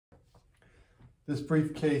This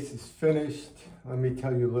briefcase is finished. Let me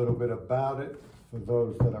tell you a little bit about it for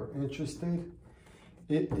those that are interested.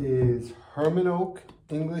 It is Herman Oak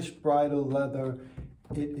English bridle leather.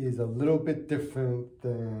 It is a little bit different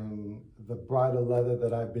than the bridle leather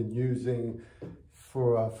that I've been using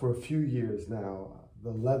for a few years now. The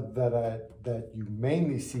leather that you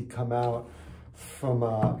mainly see come out from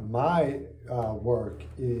my work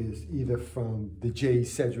is either from the J.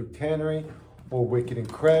 Sedgwick Tannery or Wickett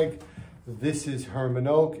 & Craig. This is Herman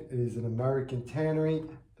Oak. It is an American tannery.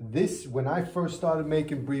 When I first started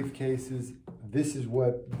making briefcases, this is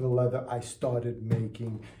what the leather I started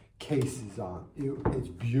making cases on. It's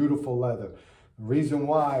beautiful leather. The reason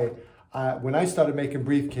why, when I started making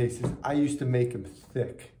briefcases, I used to make them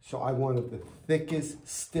thick. So I wanted the thickest,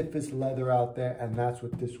 stiffest leather out there, and that's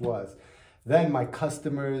what this was. Then my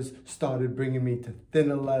customers started bringing me to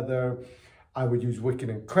thinner leather. I would use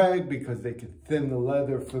Wickett & Craig because they could thin the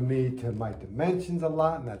leather for me to my dimensions a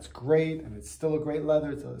lot, and that's great, and it's still a great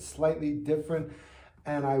leather. It's slightly different.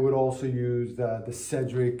 And I would also use the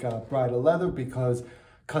Sedgwick bridle leather because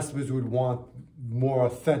customers would want more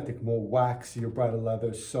authentic, more waxier bridle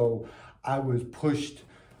leather. So I was pushed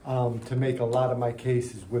to make a lot of my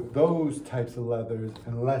cases with those types of leathers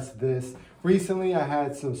and less this. Recently, I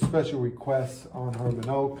had some special requests on Herman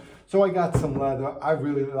Oak, so I got some leather. I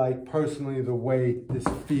really like, personally, the way this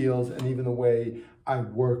feels and even the way I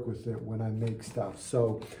work with it when I make stuff.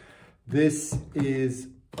 So this is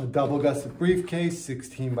a double gusset briefcase,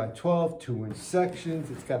 16 by 12, 2-inch sections.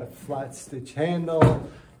 It's got a flat stitch handle,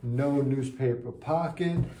 no newspaper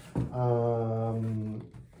pocket.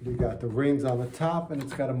 You got the rings on the top, and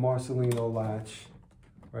it's got a Marcellino latch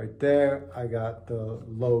right there. I got the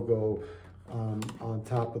logo on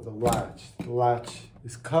top of the latch. The latch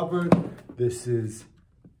is covered. This is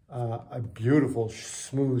a beautiful,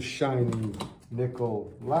 smooth, shiny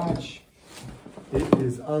nickel latch. It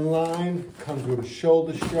is unlined, comes with a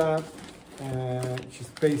shoulder strap, and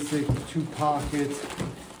just basic 2 pockets,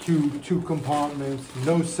 two compartments,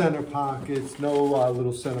 no center pockets, no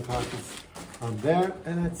little center pockets on there,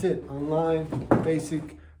 and that's it. Unlined,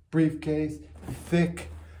 basic briefcase,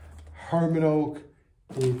 thick, Herman Oak.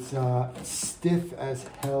 It's stiff as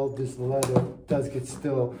hell. This leather does get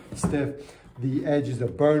still stiff. The edges are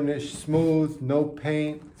burnished, smooth, no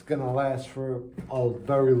paint. It's gonna last for a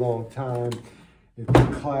very long time.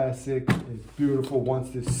 It's classic, it's beautiful.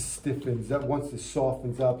 Once this stiffens up, once this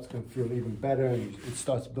softens up, it's gonna feel even better, and it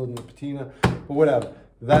starts building the patina. But whatever,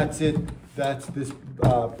 that's it. That's this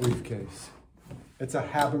briefcase. It's a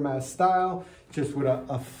Habermas style, just with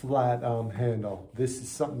a flat handle. This is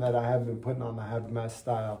something that I have been putting on the Habermas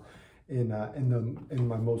style in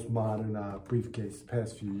my most modern briefcase the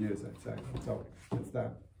past few years, I'd say. So that's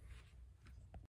that.